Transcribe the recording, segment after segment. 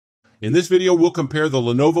In this video, we'll compare the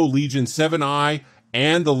Lenovo Legion 7i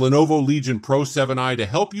and the Lenovo Legion Pro 7i to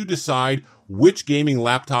help you decide which gaming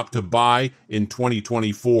laptop to buy in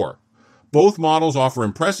 2024. Both models offer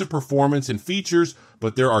impressive performance and features,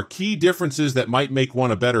 but there are key differences that might make one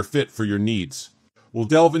a better fit for your needs. We'll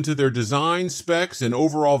delve into their design, specs, and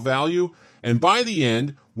overall value, and by the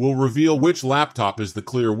end, we'll reveal which laptop is the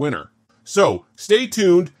clear winner. So, stay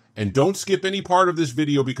tuned and don't skip any part of this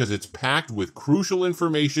video because it's packed with crucial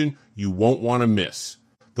information you won't want to miss.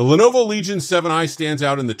 The Lenovo Legion 7i stands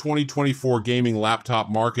out in the 2024 gaming laptop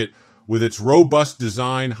market with its robust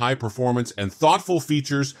design, high performance, and thoughtful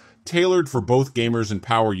features tailored for both gamers and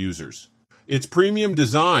power users. Its premium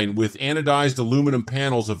design, with anodized aluminum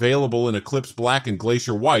panels available in Eclipse Black and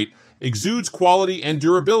Glacier White, exudes quality and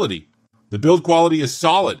durability. The build quality is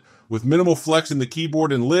solid, with minimal flex in the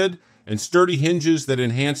keyboard and lid, and sturdy hinges that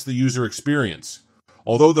enhance the user experience.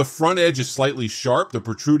 Although the front edge is slightly sharp, the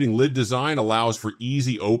protruding lid design allows for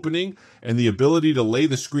easy opening, and the ability to lay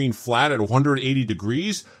the screen flat at 180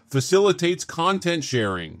 degrees facilitates content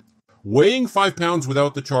sharing. Weighing 5 pounds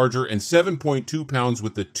without the charger and 7.2 pounds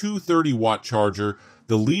with the 230-watt charger,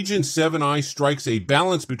 the Legion 7i strikes a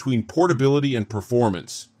balance between portability and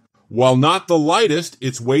performance. While not the lightest,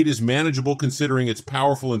 its weight is manageable considering its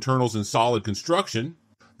powerful internals and solid construction.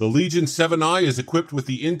 The Legion 7i is equipped with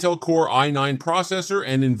the Intel Core i9 processor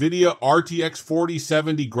and NVIDIA RTX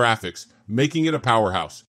 4070 graphics, making it a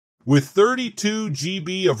powerhouse. With 32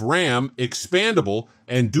 GB of RAM, expandable,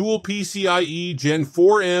 and dual PCIe Gen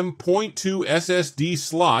 4M.2 SSD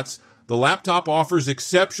slots, the laptop offers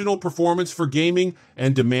exceptional performance for gaming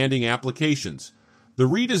and demanding applications. The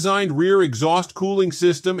redesigned rear exhaust cooling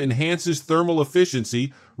system enhances thermal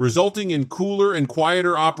efficiency, resulting in cooler and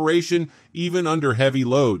quieter operation even under heavy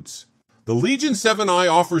loads. The Legion 7i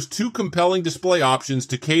offers two compelling display options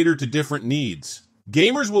to cater to different needs.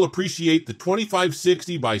 Gamers will appreciate the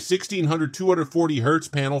 2560 by 1600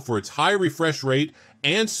 240Hz panel for its high refresh rate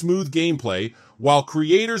and smooth gameplay, while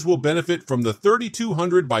creators will benefit from the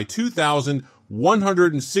 3200 by 2000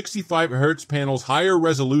 165Hz panel's higher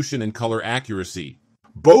resolution and color accuracy.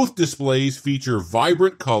 Both displays feature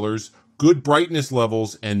vibrant colors, good brightness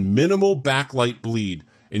levels, and minimal backlight bleed,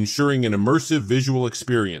 ensuring an immersive visual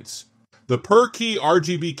experience. The per-key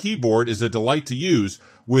RGB keyboard is a delight to use,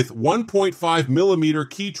 with 1.5mm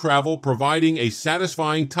key travel providing a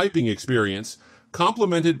satisfying typing experience,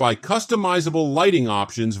 complemented by customizable lighting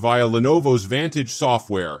options via Lenovo's Vantage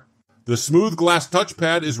software. The smooth glass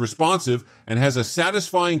touchpad is responsive and has a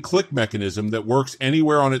satisfying click mechanism that works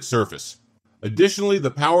anywhere on its surface. Additionally,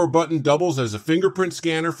 the power button doubles as a fingerprint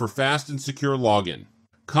scanner for fast and secure login.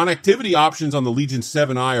 Connectivity options on the Legion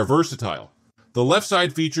 7i are versatile. The left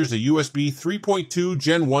side features a USB 3.2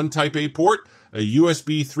 Gen 1 Type-A port, a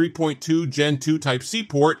USB 3.2 Gen 2 Type-C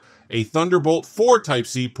port, a Thunderbolt 4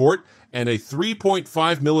 Type-C port, and a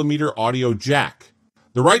 3.5mm audio jack.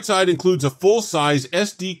 The right side includes a full-size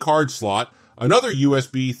SD card slot, another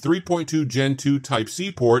USB 3.2 Gen 2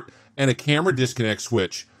 Type-C port, and a camera disconnect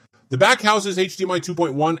switch. The back houses HDMI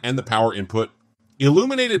 2.1 and the power input.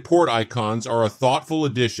 Illuminated port icons are a thoughtful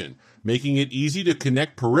addition, making it easy to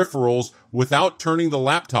connect peripherals without turning the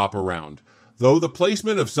laptop around, though the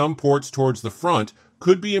placement of some ports towards the front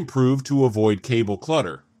could be improved to avoid cable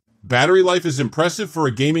clutter. Battery life is impressive for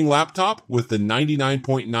a gaming laptop, with the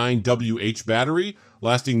 99.9 WH battery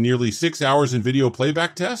lasting nearly 6 hours in video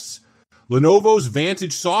playback tests. Lenovo's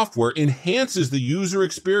Vantage software enhances the user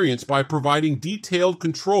experience by providing detailed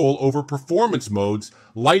control over performance modes,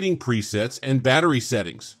 lighting presets, and battery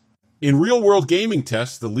settings. In real-world gaming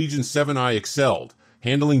tests, the Legion 7i excelled,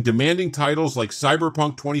 handling demanding titles like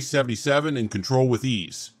Cyberpunk 2077 and Control with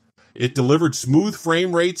ease. It delivered smooth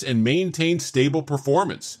frame rates and maintained stable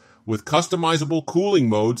performance, with customizable cooling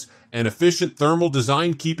modes and efficient thermal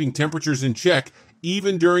design keeping temperatures in check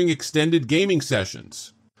even during extended gaming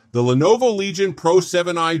sessions. The Lenovo Legion Pro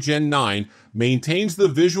 7i Gen 9 maintains the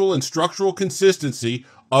visual and structural consistency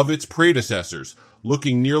of its predecessors,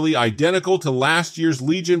 looking nearly identical to last year's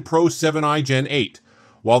Legion Pro 7i Gen 8.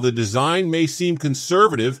 While the design may seem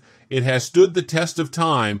conservative, it has stood the test of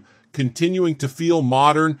time, continuing to feel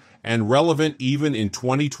modern and relevant even in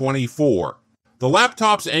 2024. The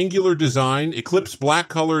laptop's angular design, Eclipse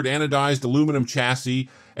black-colored anodized aluminum chassis,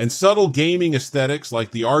 and subtle gaming aesthetics like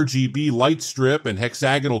the RGB light strip and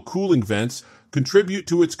hexagonal cooling vents contribute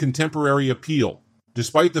to its contemporary appeal.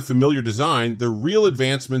 Despite the familiar design, the real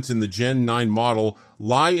advancements in the Gen 9 model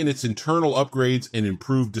lie in its internal upgrades and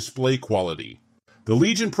improved display quality. The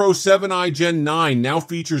Legion Pro 7i Gen 9 now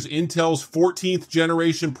features Intel's 14th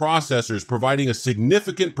generation processors, providing a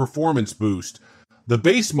significant performance boost. The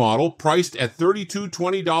base model, priced at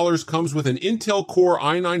 $3,220, comes with an Intel Core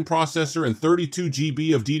i9 processor and 32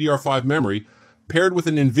 GB of DDR5 memory, paired with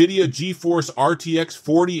an NVIDIA GeForce RTX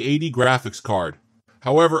 4080 graphics card.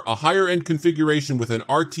 However, a higher-end configuration with an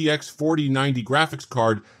RTX 4090 graphics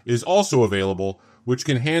card is also available, which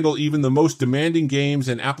can handle even the most demanding games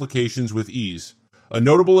and applications with ease. A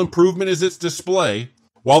notable improvement is its display.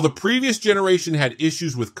 While the previous generation had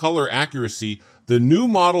issues with color accuracy, the new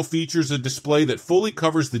model features a display that fully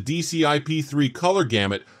covers the DCI-P3 color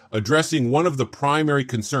gamut, addressing one of the primary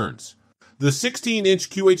concerns. The 16-inch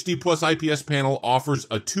QHD Plus IPS panel offers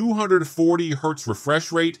a 240 Hz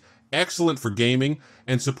refresh rate, excellent for gaming,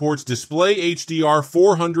 and supports Display HDR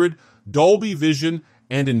 400, Dolby Vision,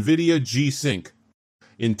 and NVIDIA G-Sync.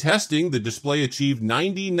 In testing, the display achieved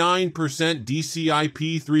 99%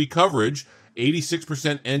 DCI-P3 coverage,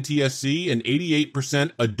 86% NTSC, and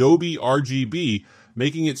 88% Adobe RGB,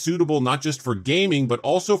 making it suitable not just for gaming but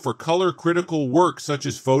also for color-critical work such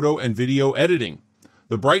as photo and video editing.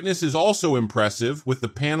 The brightness is also impressive, with the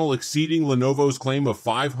panel exceeding Lenovo's claim of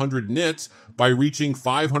 500 nits by reaching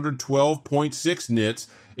 512.6 nits,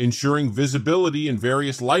 ensuring visibility in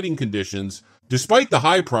various lighting conditions. Despite the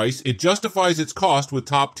high price, it justifies its cost with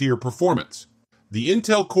top-tier performance. The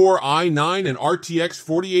Intel Core i9 and RTX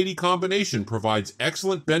 4080 combination provides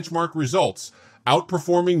excellent benchmark results,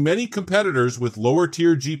 outperforming many competitors with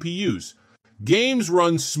lower-tier GPUs. Games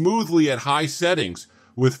run smoothly at high settings,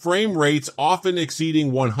 with frame rates often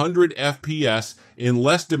exceeding 100 FPS in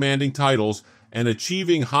less demanding titles and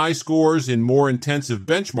achieving high scores in more intensive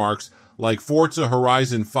benchmarks like Forza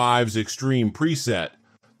Horizon 5's Extreme preset.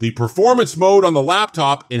 The performance mode on the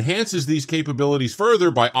laptop enhances these capabilities further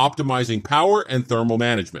by optimizing power and thermal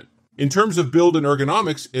management. In terms of build and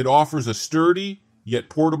ergonomics, it offers a sturdy, yet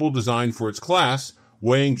portable design for its class,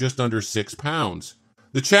 weighing just under 6 pounds.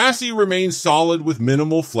 The chassis remains solid with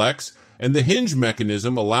minimal flex, and the hinge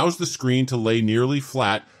mechanism allows the screen to lay nearly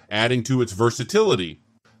flat, adding to its versatility.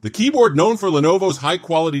 The keyboard, known for Lenovo's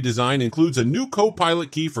high-quality design, includes a new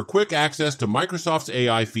Copilot key for quick access to Microsoft's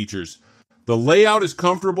AI features. The layout is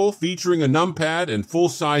comfortable, featuring a numpad and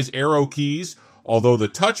full-size arrow keys, although the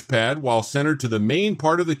touchpad, while centered to the main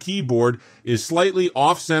part of the keyboard, is slightly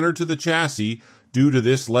off-center to the chassis due to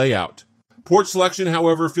this layout. Port selection,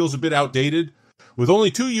 however, feels a bit outdated. With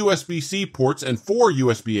only 2 USB-C ports and 4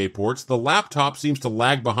 USB-A ports, the laptop seems to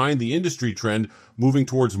lag behind the industry trend, moving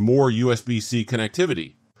towards more USB-C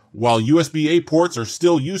connectivity. While USB-A ports are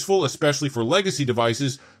still useful, especially for legacy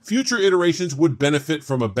devices, future iterations would benefit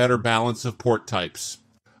from a better balance of port types.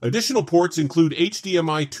 Additional ports include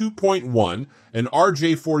HDMI 2.1, an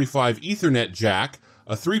RJ45 Ethernet jack,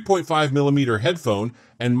 a 3.5mm headphone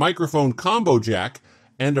and microphone combo jack,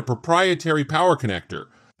 and a proprietary power connector.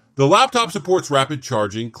 The laptop supports rapid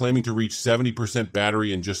charging, claiming to reach 70%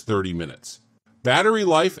 battery in just 30 minutes. Battery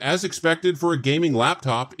life, as expected for a gaming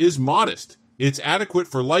laptop, is modest. It's adequate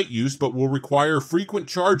for light use but will require frequent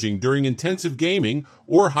charging during intensive gaming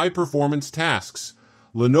or high-performance tasks.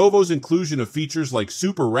 Lenovo's inclusion of features like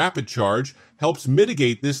Super Rapid Charge helps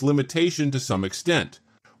mitigate this limitation to some extent.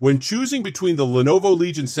 When choosing between the Lenovo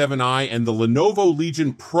Legion 7i and the Lenovo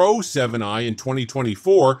Legion Pro 7i in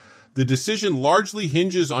 2024, the decision largely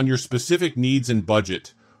hinges on your specific needs and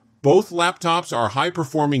budget. Both laptops are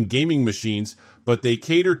high-performing gaming machines, but they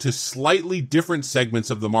cater to slightly different segments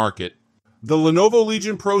of the market. The Lenovo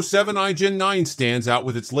Legion Pro 7i Gen 9 stands out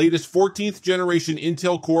with its latest 14th generation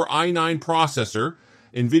Intel Core i9 processor,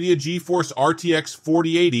 NVIDIA GeForce RTX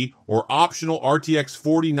 4080 or optional RTX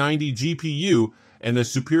 4090 GPU, and a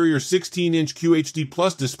superior 16-inch QHD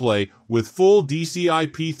Plus display with full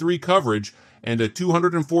DCI-P3 coverage and a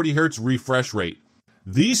 240 Hz refresh rate.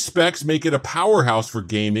 These specs make it a powerhouse for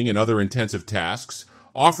gaming and other intensive tasks,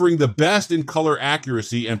 offering the best in color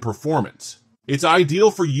accuracy and performance. It's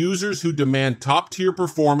ideal for users who demand top-tier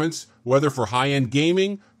performance, whether for high-end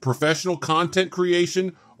gaming, professional content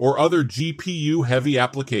creation, or other GPU-heavy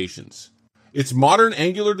applications. Its modern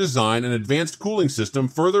angular design and advanced cooling system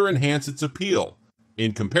further enhance its appeal.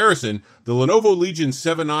 In comparison, the Lenovo Legion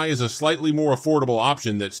 7i is a slightly more affordable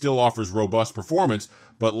option that still offers robust performance,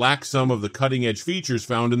 but lacks some of the cutting-edge features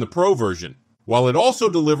found in the Pro version. While it also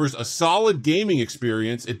delivers a solid gaming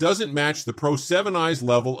experience, it doesn't match the Pro 7i's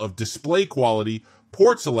level of display quality,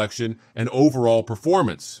 port selection, and overall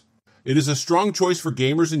performance. It is a strong choice for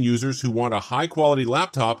gamers and users who want a high-quality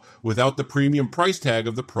laptop without the premium price tag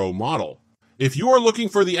of the Pro model. If you are looking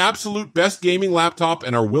for the absolute best gaming laptop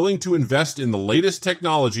and are willing to invest in the latest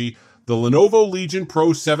technology, the Lenovo Legion Pro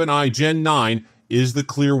 7i Gen 9 is the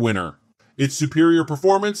clear winner. Its superior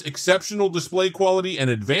performance, exceptional display quality, and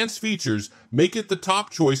advanced features make it the top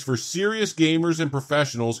choice for serious gamers and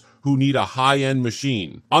professionals who need a high-end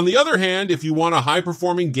machine. On the other hand, if you want a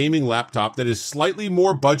high-performing gaming laptop that is slightly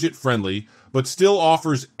more budget-friendly but still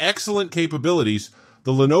offers excellent capabilities,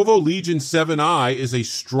 the Lenovo Legion 7i is a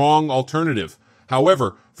strong alternative.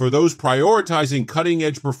 However, for those prioritizing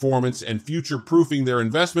cutting-edge performance and future-proofing their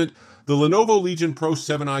investment, the Lenovo Legion Pro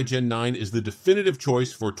 7i Gen 9 is the definitive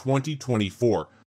choice for 2024.